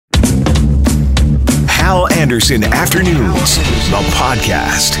Hal Anderson Afternoons, the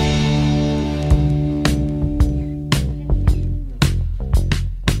podcast.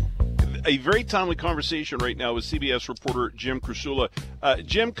 A very timely conversation right now with CBS reporter Jim Krasula.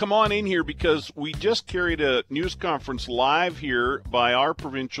 Jim, come on in here because we just carried a news conference live here by our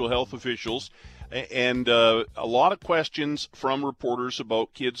provincial health officials and a lot of questions from reporters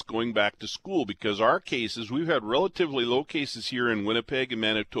about kids going back to school because our cases, we've had relatively low cases here in Winnipeg and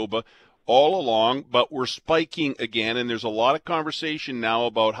Manitoba all along, but we're spiking again, and there's a lot of conversation now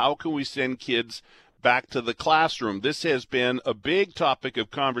about how can we send kids back to the classroom. This has been a big topic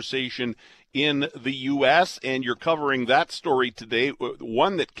of conversation in the U.S., and you're covering that story today.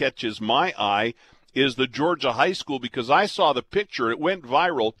 One that catches my eye is the Georgia high school, because I saw the picture. It went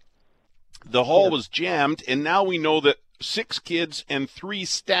viral. The hall was jammed, and now we know that 6 kids and 3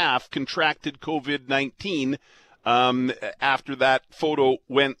 staff contracted COVID-19 after that photo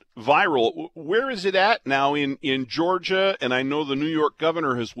went viral. Where is it at now in Georgia? And I know the New York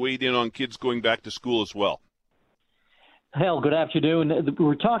governor has weighed in on kids going back to school as well. Hal, good afternoon.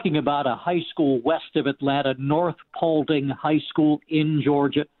 We're talking about a high school west of Atlanta, North Paulding High School in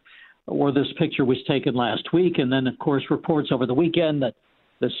Georgia, where this picture was taken last week. And then, of course, reports over the weekend that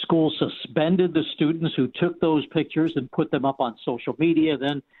the school suspended the students who took those pictures and put them up on social media.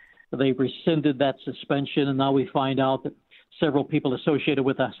 Then they rescinded that suspension, and now we find out that several people associated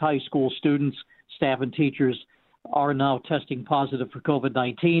with the high school students, staff, and teachers are now testing positive for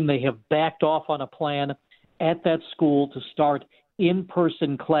COVID-19. They have backed off on a plan at that school to start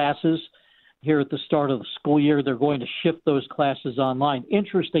in-person classes here at the start of the school year. They're going to shift those classes online.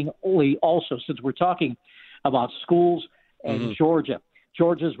 Interestingly, also, since we're talking about schools and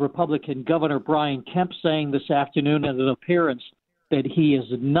Georgia's Republican Governor Brian Kemp saying this afternoon in an appearance that he is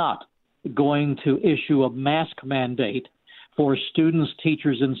not going to issue a mask mandate for students,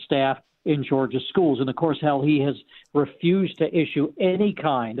 teachers, and staff in Georgia schools. And, of course, Hal, he has refused to issue any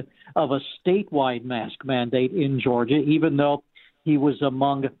kind of a statewide mask mandate in Georgia, even though he was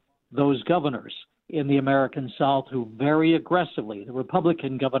among those governors in the American South who very aggressively, the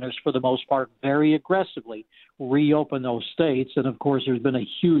Republican governors for the most part, very aggressively reopened those states. And, of course, there's been a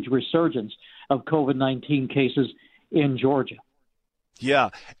huge resurgence of COVID-19 cases in Georgia. Yeah,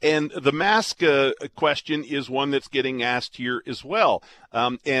 and the mask question is one that's getting asked here as well.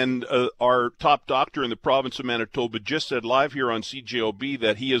 And our top doctor in the province of Manitoba just said live here on CJOB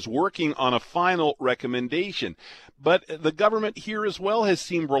that he is working on a final recommendation. But the government here as well has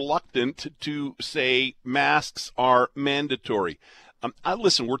seemed reluctant to say masks are mandatory.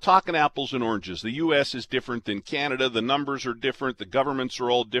 Listen, we're talking apples and oranges. The U.S. is different than Canada. The numbers are different. The governments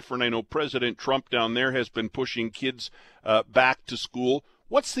are all different. I know President Trump down there has been pushing kids back to school.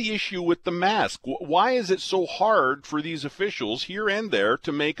 What's the issue with the mask? Why is it so hard for these officials here and there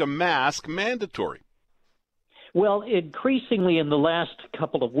to make a mask mandatory? Well, increasingly in the last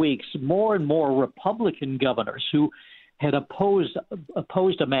couple of weeks, more and more Republican governors who had opposed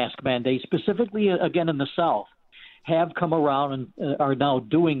a mask mandate, specifically again in the South, have come around and are now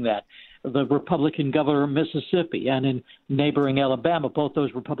doing that. The Republican governor of Mississippi and in neighboring Alabama, both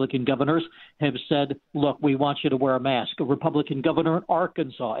those Republican governors have said, look, we want you to wear a mask. A Republican governor in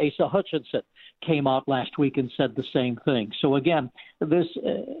Arkansas, Asa Hutchinson, came out last week and said the same thing. So again, this,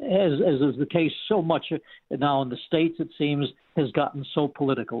 as is the case so much now in the States, it seems, has gotten so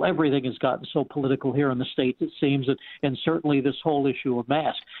political. Everything has gotten so political here in the States, it seems, and certainly this whole issue of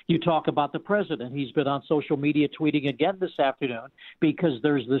masks. You talk about the president. He's been on social media tweeting again this afternoon because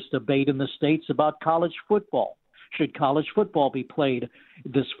there's this debate in the States about college football. Should college football be played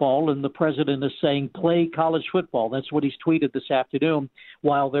this fall? And the president is saying, play college football. That's what he's tweeted this afternoon,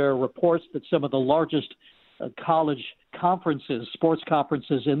 while there are reports that some of the largest college conferences, sports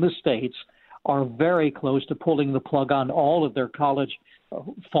conferences in the States, are very close to pulling the plug on all of their college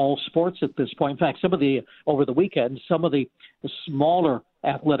fall sports at this point. In fact, over the weekend, some of the smaller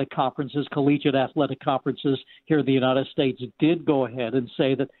athletic conferences, collegiate athletic conferences here in the United States did go ahead and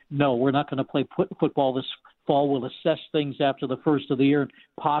say that, no, we're not going to play football this fall. We'll assess things after the first of the year, and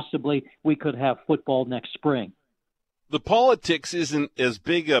possibly we could have football next spring. The politics isn't as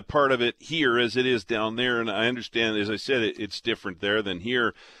big a part of it here as it is down there, and I understand, as I said, it's different there than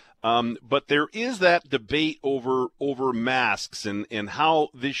here. But there is that debate over masks and how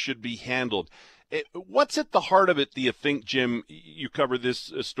this should be handled. What's at the heart of it, do you think, Jim? You cover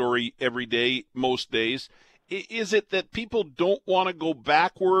this story every day, most days. Is it that people don't want to go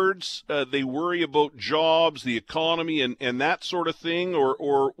backwards? They worry about jobs, the economy, and that sort of thing?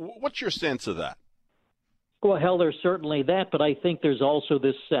 Or what's your sense of that? Well, hell, there's certainly that, but I think there's also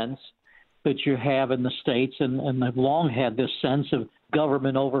this sense that you have in the States, and I've long had this sense of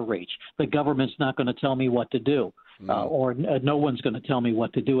government overreach. The government's not going to tell me what to do. Or no one's going to tell me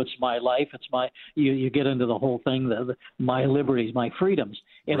what to do. It's my life. It's my. You get into the whole thing, my liberties, my freedoms,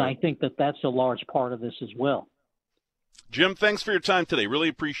 and right. I think that that's a large part of this as well. Jim, thanks for your time today. Really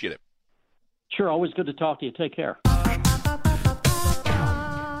appreciate it. Sure, always good to talk to you. Take care.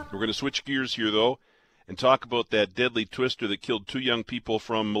 We're going to switch gears here, though, and talk about that deadly twister that killed 2 young people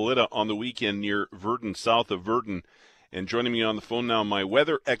from Melita on the weekend near Virden, south of Virden. And joining me on the phone now, my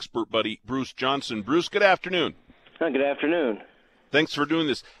weather expert buddy, Bruce Johnson. Bruce, good afternoon. Good afternoon. Thanks for doing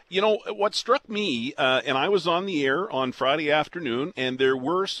this. You know, what struck me, and I was on the air on Friday afternoon, and there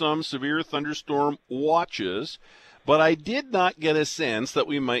were some severe thunderstorm watches, but I did not get a sense that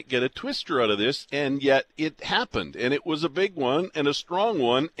we might get a twister out of this, and yet it happened. And it was a big one, and a strong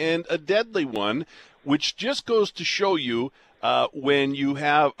one, and a deadly one, which just goes to show you when you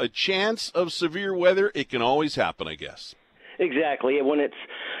have a chance of severe weather, it can always happen, I guess. Exactly. When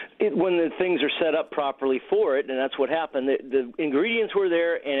the things are set up properly for it, and that's what happened. The ingredients were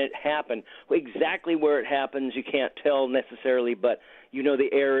there, and it happened. Exactly where it happens, you can't tell necessarily, but you know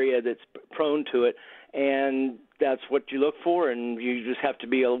the area that's prone to it, and that's what you look for, and you just have to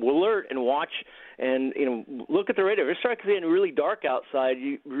be alert and watch and look at the radar. If it starts getting really dark outside,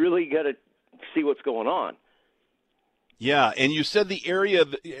 you really got to see what's going on. Yeah, and you said the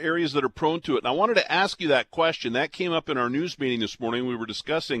areas that are prone to it. And I wanted to ask you that question. That came up in our news meeting this morning. We were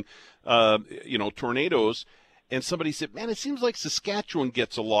discussing, tornadoes, and somebody said, man, it seems like Saskatchewan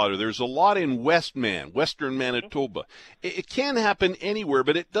gets a lot, or there's a lot in western Manitoba. It can happen anywhere,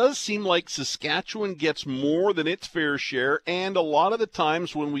 but it does seem like Saskatchewan gets more than its fair share, and a lot of the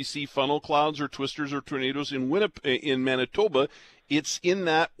times when we see funnel clouds or twisters or tornadoes in Manitoba, it's in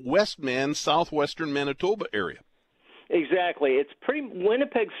that southwestern Manitoba area. Exactly. It's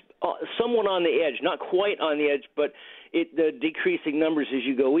Winnipeg's somewhat on the edge, not quite on the edge, but the decreasing numbers as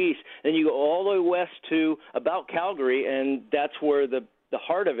you go east. Then you go all the way west to about Calgary, and that's where the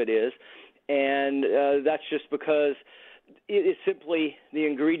heart of it is. And that's just because it's simply the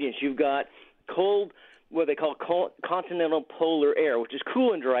ingredients. You've got cold, what they call continental polar air, which is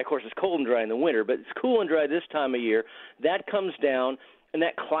cool and dry. Of course, it's cold and dry in the winter, but it's cool and dry this time of year. That comes down, and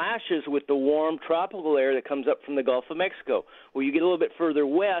that clashes with the warm tropical air that comes up from the Gulf of Mexico. Well, you get a little bit further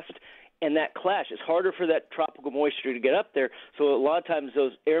west, and that clash. It's harder for that tropical moisture to get up there, so a lot of times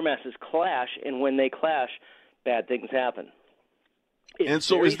those air masses clash, and when they clash, bad things happen. And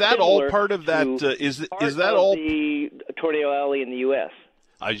so is that all part of that? Is that all the tornado alley in the U.S.?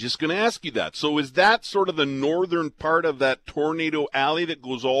 I was just going to ask you that. So is that sort of the northern part of that tornado alley that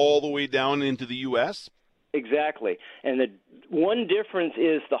goes all the way down into the U.S.? Exactly. And the one difference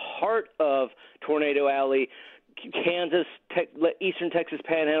is the heart of Tornado Alley, Kansas, eastern Texas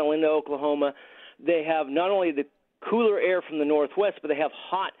Panhandle into Oklahoma. They have not only the cooler air from the northwest, but they have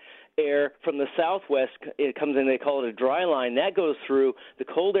hot air from the southwest. It comes in, they call it a dry line. That goes through. The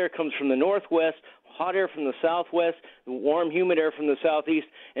cold air comes from the northwest, hot air from the southwest, warm, humid air from the southeast.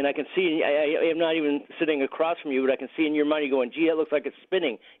 And I can see, I am not even sitting across from you, but I can see in your mind, you're going, gee, that looks like it's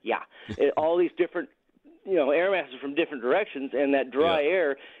spinning. Yeah. All these different air masses from different directions, and that dry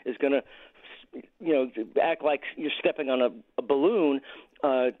air is going to, act like you're stepping on a balloon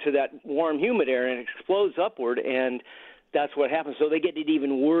to that warm, humid air, and it explodes upward, and that's what happens. So they get it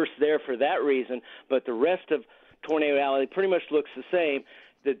even worse there for that reason, but the rest of Tornado Alley pretty much looks the same.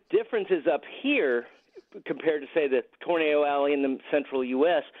 The difference is up here compared to, say, the Tornado Alley in the central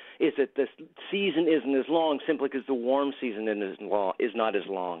U.S. is that the season isn't as long simply because the warm season is not as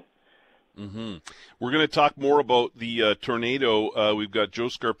long. Mm-hmm. We're going to talk more about the tornado. We've got Joe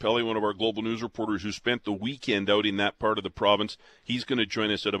Scarpelli, one of our global news reporters, who spent the weekend out in that part of the province. He's going to join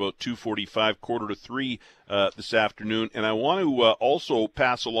us at about 2:45, 2:45 this afternoon. And I want to also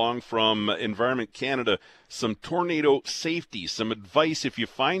pass along from Environment Canada some tornado safety, some advice if you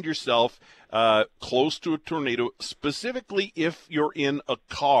find yourself close to a tornado, specifically if you're in a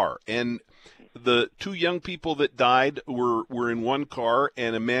car. And the 2 young people that died were in one car,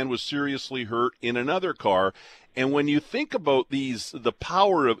 and a man was seriously hurt in another car. And when you think about the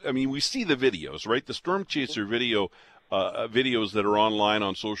power of, we see the videos, right? The Storm Chaser videos that are online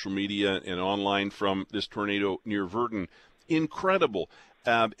on social media and online from this tornado near Virden, incredible.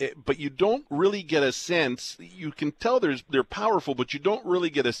 But you don't really get a sense. You can tell they're powerful, but you don't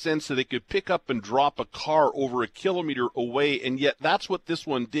really get a sense that it could pick up and drop a car over a kilometer away. And yet that's what this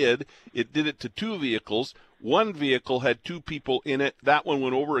one did. It did it to 2 vehicles. One vehicle had 2 people in it. That one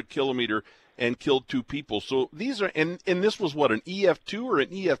went over a kilometer and killed 2 people. So these are, and this was what, an EF2 or an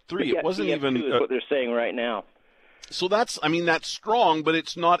EF3? Yeah, it wasn't EF2 even is what they're saying right now. So that's strong, but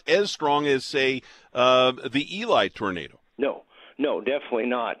it's not as strong as, say, the Eli tornado. No. No, definitely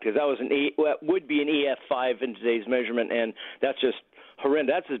not, because that was would be an EF5 in today's measurement, and that's just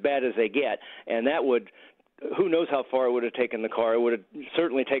horrendous. That's as bad as they get, and that would, who knows how far it would have taken the car. It would have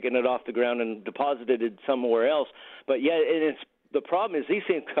certainly taken it off the ground and deposited it somewhere else. But yeah, the problem is these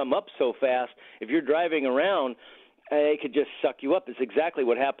things come up so fast. If you're driving around, it could just suck you up. It's exactly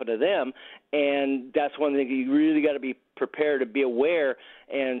what happened to them, and that's one thing you really got to be prepared to be aware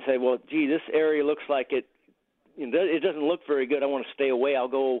and say, well, gee, this area looks like it doesn't look very good. I want to stay away. I'll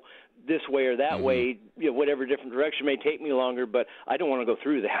go this way or that way, whatever different direction may take me longer, but I don't want to go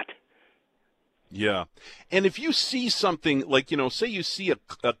through that. Yeah. And if you see something like, say you see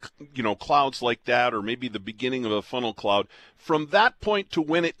a clouds like that, or maybe the beginning of a funnel cloud, from that point to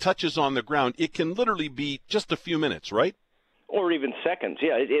when it touches on the ground, it can literally be just a few minutes, right? Or even seconds.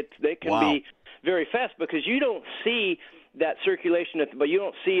 Yeah, they can be very fast because you don't see that circulation, but you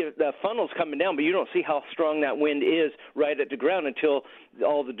don't see the funnels coming down, but you don't see how strong that wind is right at the ground until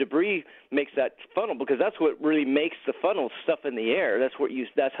all the debris makes that funnel, because that's what really makes the funnel, stuff in the air. That's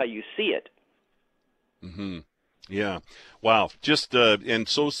how you see it. Mm-hmm. Yeah. Wow. Just and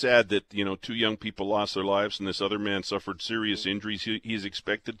so sad that two young people lost their lives and this other man suffered serious injuries. He's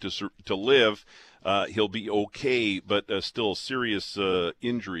expected to live. He'll be okay, but still serious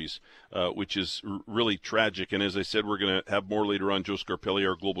injuries, which is really tragic. And as I said, we're going to have more later on. Joe Scarpelli,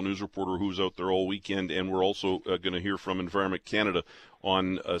 our global news reporter, who's out there all weekend, and we're also going to hear from Environment Canada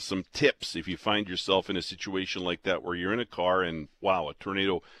on some tips if you find yourself in a situation like that where you're in a car and, wow, a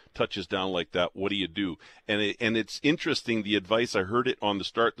tornado touches down like that. What do you do? And it's interesting, the advice, I heard it on the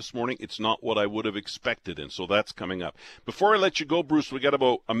start this morning. It's not what I would have expected, and so that's coming up. Before I let you go, Bruce, we got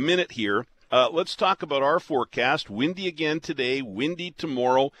about a minute here. Let's talk about our forecast. Windy again today, windy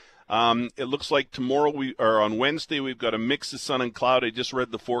tomorrow. It looks like tomorrow on Wednesday we've got a mix of sun and cloud. I just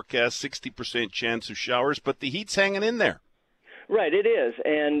read the forecast, 60% chance of showers, but the heat's hanging in there. Right, it is.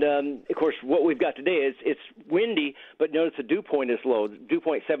 And, of course, what we've got today is it's windy, but notice the dew point is low. Dew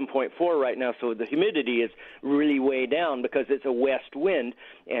point 7.4 right now, so the humidity is really way down because it's a west wind,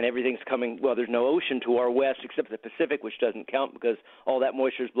 and everything's coming, well, there's no ocean to our west except the Pacific, which doesn't count because all that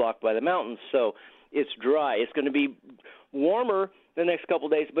moisture is blocked by the mountains. So it's dry. It's going to be warmer the next couple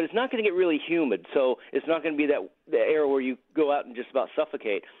of days, but it's not going to get really humid. So it's not going to be the air where you go out and just about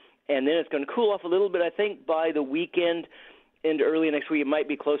suffocate. And then it's going to cool off a little bit, I think, by the weekend. Into early next week, it might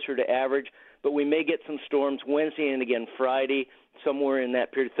be closer to average, but we may get some storms Wednesday and again Friday, somewhere in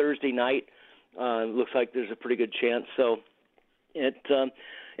that period. Thursday night, looks like there's a pretty good chance. So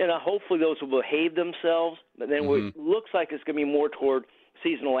hopefully those will behave themselves. But then it looks like it's going to be more toward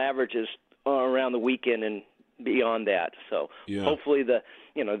seasonal averages around the weekend and beyond that. So hopefully the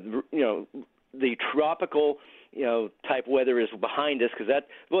tropical type weather is behind us, because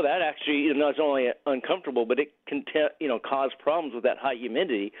that actually is only uncomfortable, but it can cause problems with that high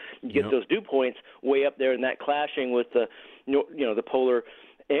humidity. You get those dew points way up there, and that clashing with the the polar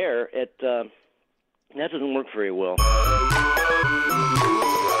air, that doesn't work very well.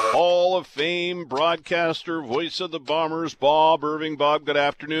 Hall of Fame broadcaster, voice of the Bombers, Bob Irving. Bob, good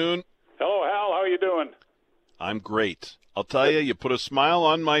afternoon. Hello, Hal. How are you doing? I'm great. I'll tell you put a smile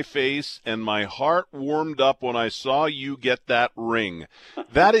on my face, and my heart warmed up when I saw you get that ring.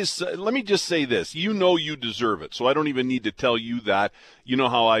 That is, let me just say this. You deserve it, so I don't even need to tell you that. You know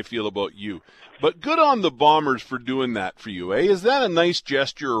how I feel about you. But good on the Bombers for doing that for you, eh? Is that a nice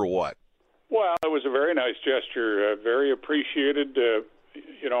gesture or what? Well, it was a very nice gesture, very appreciated.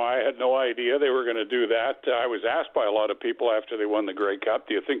 I had no idea they were going to do that. I was asked by a lot of people after they won the Grey Cup,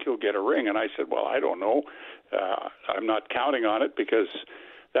 do you think you'll get a ring? And I said, well, I don't know. I'm not counting on it because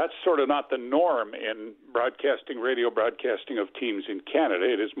that's sort of not the norm in radio broadcasting of teams in Canada.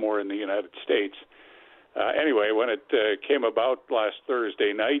 It is more in the United States. Anyway, when it came about last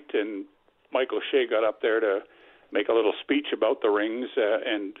Thursday night and Michael Shea got up there to make a little speech about the rings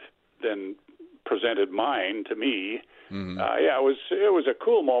and then presented mine to me, it was a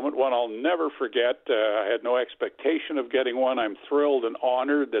cool moment, one I'll never forget. I had no expectation of getting one. I'm thrilled and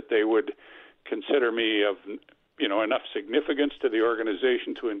honored that they would consider me of enough significance to the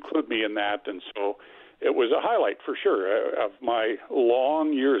organization to include me in that, and so it was a highlight for sure of my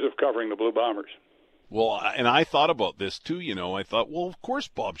long years of covering the Blue Bombers. Well, and I thought about this too. I thought, well, of course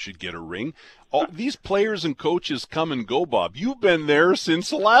Bob should get a ring. All these players and coaches come and go, Bob. You've been there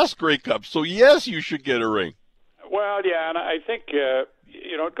since the last Grey Cup, so yes, you should get a ring. Well, yeah, and I think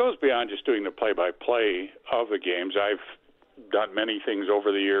it goes beyond just doing the play-by-play of the games. I've done many things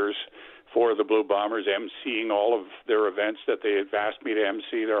over the years for the Blue Bombers, emceeing all of their events that they have asked me to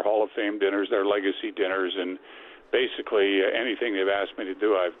emcee, their Hall of Fame dinners, their legacy dinners, and basically anything they've asked me to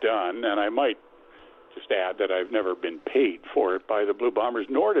do, I've done. And I might just add that I've never been paid for it by the Blue Bombers,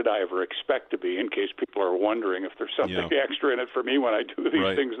 nor did I ever expect to be, in case people are wondering if there's something extra in it for me when I do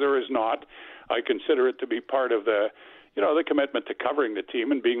these things. There is not. I consider it to be part of the commitment to covering the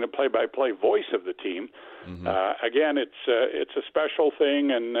team and being the play-by-play voice of the team. Mm-hmm. Again, it's a special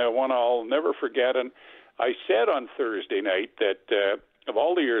thing and one I'll never forget. And I said on Thursday night that of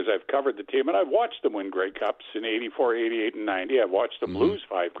all the years I've covered the team, and I've watched them win Grey Cups in 84, 88, and 90. I've watched them lose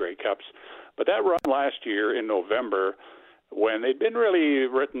 5 Grey Cups. But that run last year in November, when they'd been really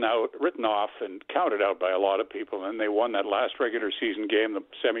written off and counted out by a lot of people, and they won that last regular season game, the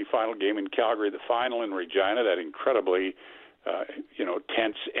semifinal game in Calgary, the final in Regina, that incredibly,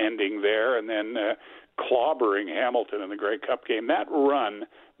 tense ending there, and then clobbering Hamilton in the Grey Cup game. That run,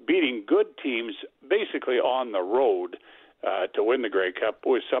 beating good teams basically on the road to win the Grey Cup,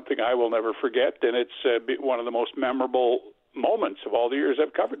 was something I will never forget, and it's one of the most memorable moments of all the years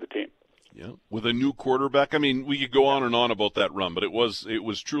I've covered the team. Yeah, with a new quarterback. I mean, we could go on and on about that run, but it was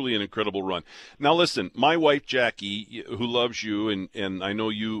truly an incredible run. Now, listen, my wife, Jackie, who loves you, and I know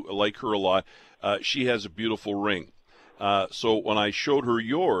you like her a lot, she has a beautiful ring. So when I showed her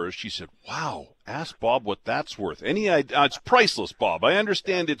yours, she said, wow, ask Bob what that's worth. It's priceless, Bob. I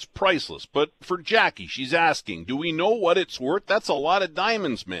understand it's priceless, but for Jackie, she's asking, do we know what it's worth? That's a lot of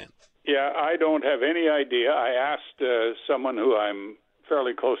diamonds, man. Yeah, I don't have any idea. I asked someone who I'm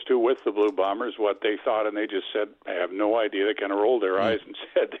fairly close to with the Blue Bombers what they thought, and they just said, I have no idea. They kind of rolled their eyes and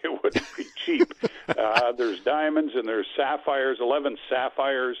said they wouldn't be cheap. There's diamonds and there's sapphires, 11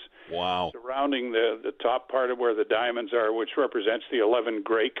 sapphires surrounding the top part of where the diamonds are, which represents the 11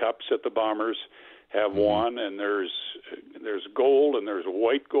 Grey Cups that the Bombers have won, and there's gold and there's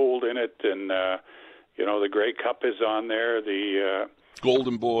white gold in it, and the Grey Cup is on there, the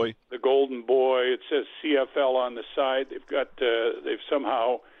Golden Boy. The Golden Boy. It says CFL on the side. They've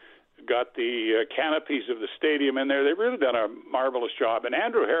somehow got the canopies of the stadium in there. They've really done a marvelous job. And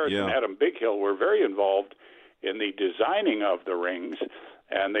Andrew Harris and Adam Bighill were very involved in the designing of the rings,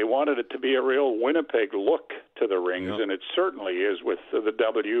 and they wanted it to be a real Winnipeg look to the rings, and it certainly is, with the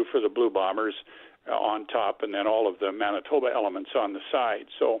W for the Blue Bombers on top, and then all of the Manitoba elements on the side.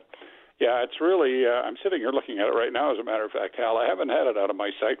 So, yeah, it's really, I'm sitting here looking at it right now, as a matter of fact, Hal. I haven't had it out of my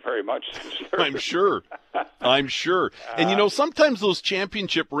sight very much since I'm sure. And, sometimes those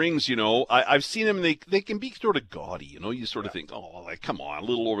championship rings, I've seen them, they can be sort of gaudy, You sort of think, come on, a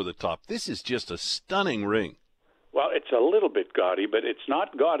little over the top. This is just a stunning ring. Well, it's a little bit gaudy, but it's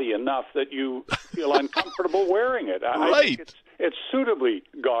not gaudy enough that you feel uncomfortable wearing it. I think it's suitably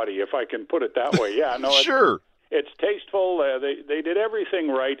gaudy, if I can put it that way. Yeah, no, sure. It's tasteful. They did everything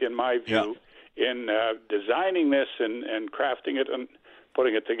right, in my view, in designing this and crafting it and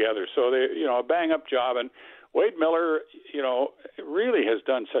putting it together. So they, a bang-up job. And Wade Miller, really has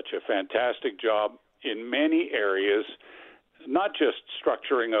done such a fantastic job in many areas, not just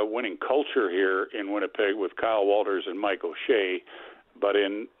structuring a winning culture here in Winnipeg with Kyle Walters and Mike O'Shea, but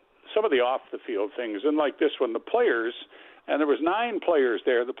in some of the off-the-field things. And like this one, the players. And there was 9 players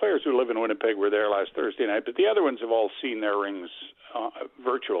there. The players who live in Winnipeg were there last Thursday night, but the other ones have all seen their rings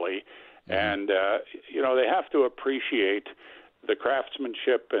virtually. And, they have to appreciate the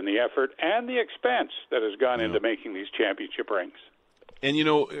craftsmanship and the effort and the expense that has gone into making these championship rings. And,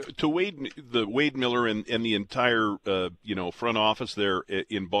 to Wade Miller and the entire, front office there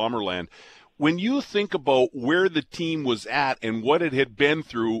in Bomberland, when you think about where the team was at and what it had been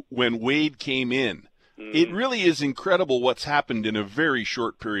through when Wade came in, it really is incredible what's happened in a very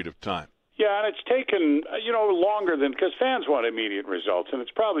short period of time. Yeah, and it's taken, longer than, because fans want immediate results, and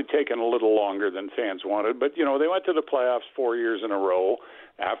it's probably taken a little longer than fans wanted. But, they went to the playoffs 4 years in a row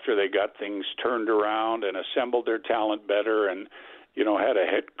after they got things turned around and assembled their talent better and, had a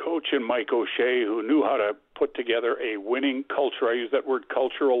head coach in Mike O'Shea who knew how to put together a winning culture. I use that word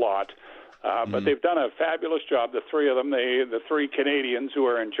culture a lot. But they've done a fabulous job, the three of them, the 3 Canadians who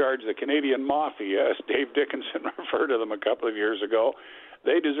are in charge, the Canadian Mafia, as Dave Dickinson referred to them a couple of years ago.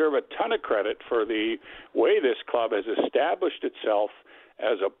 They deserve a ton of credit for the way this club has established itself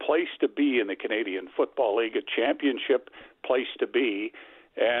as a place to be in the Canadian Football League, a championship place to be.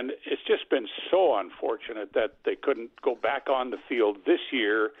 And it's just been so unfortunate that they couldn't go back on the field this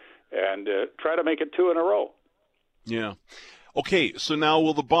year and try to make it 2 in a row. Yeah. Okay, so now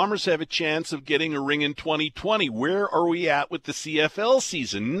will the Bombers have a chance of getting a ring in 2020? Where are we at with the CFL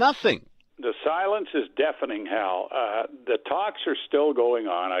season? Nothing. The silence is deafening, Hal. The talks are still going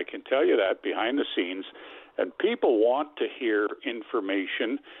on, I can tell you that, behind the scenes, and people want to hear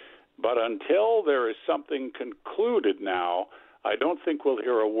information, but until there is something concluded now, I don't think we'll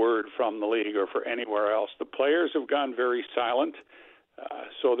hear a word from the league or for anywhere else. The players have gone very silent.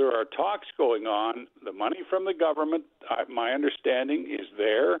 So there are talks going on. The money from the government, my understanding, is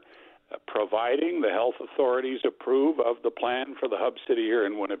there, providing the health authorities approve of the plan for the hub city here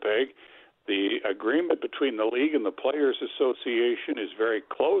in Winnipeg. The agreement between the league and the Players Association is very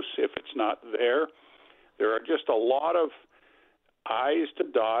close, if it's not there. There are just a lot of I's to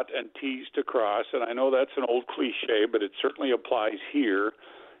dot and T's to cross, and I know that's an old cliche, but it certainly applies here.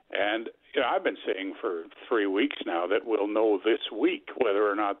 And I've been saying for 3 weeks now that we'll know this week whether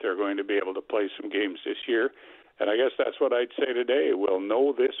or not they're going to be able to play some games this year. And I guess that's what I'd say today. We'll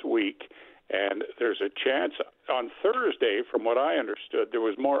know this week. And there's a chance on Thursday, from what I understood, there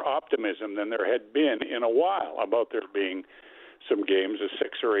was more optimism than there had been in a while about there being some games, a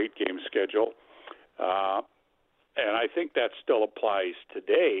 6 or 8 game schedule. And I think that still applies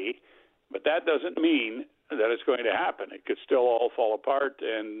today, but that doesn't mean that it's going to happen. It could still all fall apart,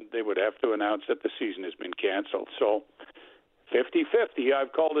 and they would have to announce that the season has been canceled. So 50-50.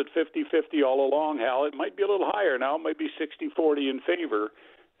 I've called it 50-50 all along, Hal. It might be a little higher now. It might be 60-40 in favor,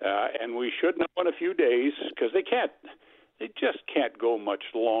 and we should know in a few days because they just can't go much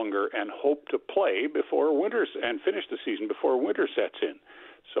longer and hope to play before winter and finish the season before winter sets in.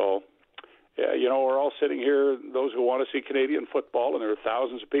 So, we're all sitting here, those who want to see Canadian football, and there are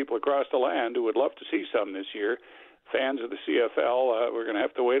thousands of people across the land who would love to see some this year. Fans of the CFL, we're going to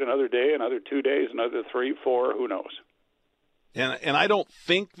have to wait another day, another 2 days, another 3, 4, who knows. And I don't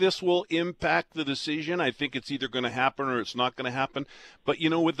think this will impact the decision. I think it's either going to happen or it's not going to happen. But,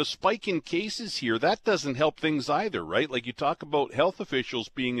 with the spike in cases here, that doesn't help things either, right? Like you talk about health officials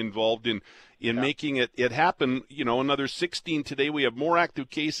being involved in making it happen. Another 16 today. We have more active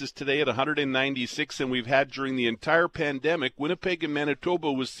cases today at 196 than we've had during the entire pandemic. Winnipeg and Manitoba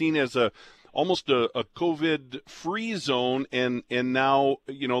was seen as almost a COVID-free zone, and now,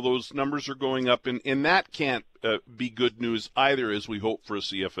 those numbers are going up, and that can't be good news either as we hope for a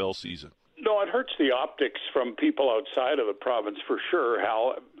CFL season. No, it hurts the optics from people outside of the province for sure,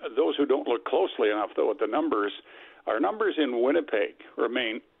 Hal. Those who don't look closely enough, though, at the numbers, our numbers in Winnipeg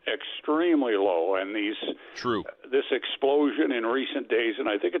remain extremely low, and this explosion in recent days, and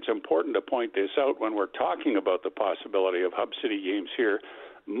I think it's important to point this out when we're talking about the possibility of hub city games here.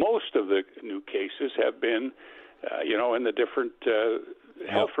 Most of the new cases have been, in the different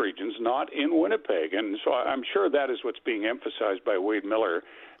health regions, not in Winnipeg. And so I'm sure that is what's being emphasized by Wade Miller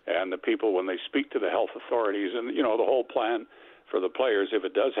and the people when they speak to the health authorities. And, the whole plan for the players, if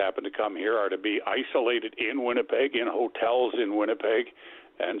it does happen to come here, are to be isolated in Winnipeg, in hotels in Winnipeg.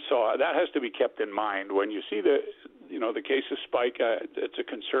 And so that has to be kept in mind. When you see the cases spike, it's a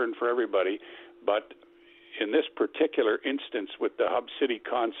concern for everybody. But in this particular instance with the hub city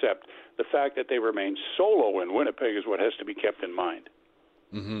concept, the fact that they remain so low in Winnipeg is what has to be kept in mind.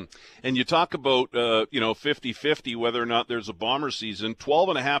 Mm-hmm. And you talk about, 50-50, whether or not there's a Bomber season.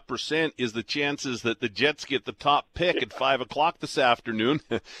 12.5% is the chances that the Jets get the top pick at 5 o'clock this afternoon.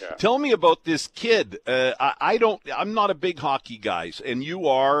 Tell me about this kid. I'm not a big hockey guy, and you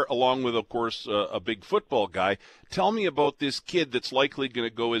are, along with, of course, a big football guy. Tell me about this kid that's likely going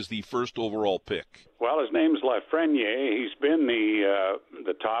to go as the first overall pick. Well, his name's Lafreniere. He's been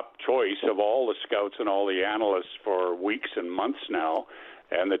the top choice of all the scouts and all the analysts for weeks and months now.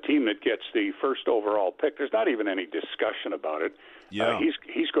 And the team that gets the first overall pick, there's not even any discussion about it. Yeah.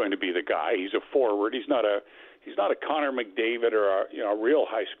 He's going to be the guy. He's a forward. He's not a Connor McDavid or a real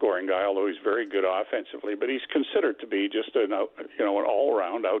high-scoring guy, although he's very good offensively. But he's considered to be just an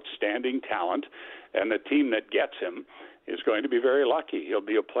all-around outstanding talent. And the team that gets him is going to be very lucky. He'll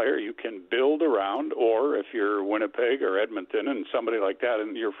be a player you can build around, or if you're Winnipeg or Edmonton and somebody like that,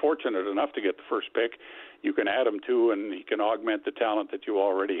 and you're fortunate enough to get the first pick, you can add him to, and he can augment the talent that you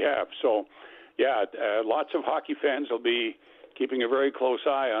already have. So, lots of hockey fans will be keeping a very close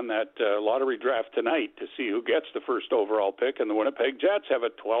eye on that lottery draft tonight to see who gets the first overall pick, and the Winnipeg Jets have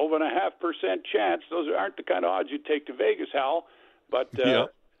a 12.5% chance. Those aren't the kind of odds you'd take to Vegas, Hal, but,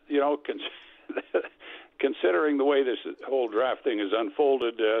 considering the way this whole draft thing has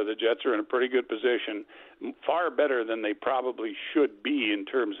unfolded, the Jets are in a pretty good position, far better than they probably should be in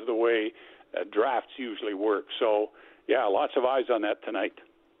terms of the way drafts usually work. So, lots of eyes on that tonight.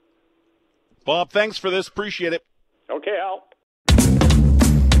 Bob, thanks for this. Appreciate it. Okay, Al.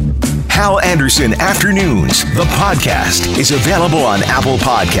 Hal Anderson Afternoons, the podcast, is available on Apple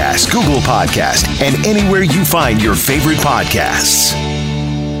Podcasts, Google Podcasts, and anywhere you find your favorite podcasts.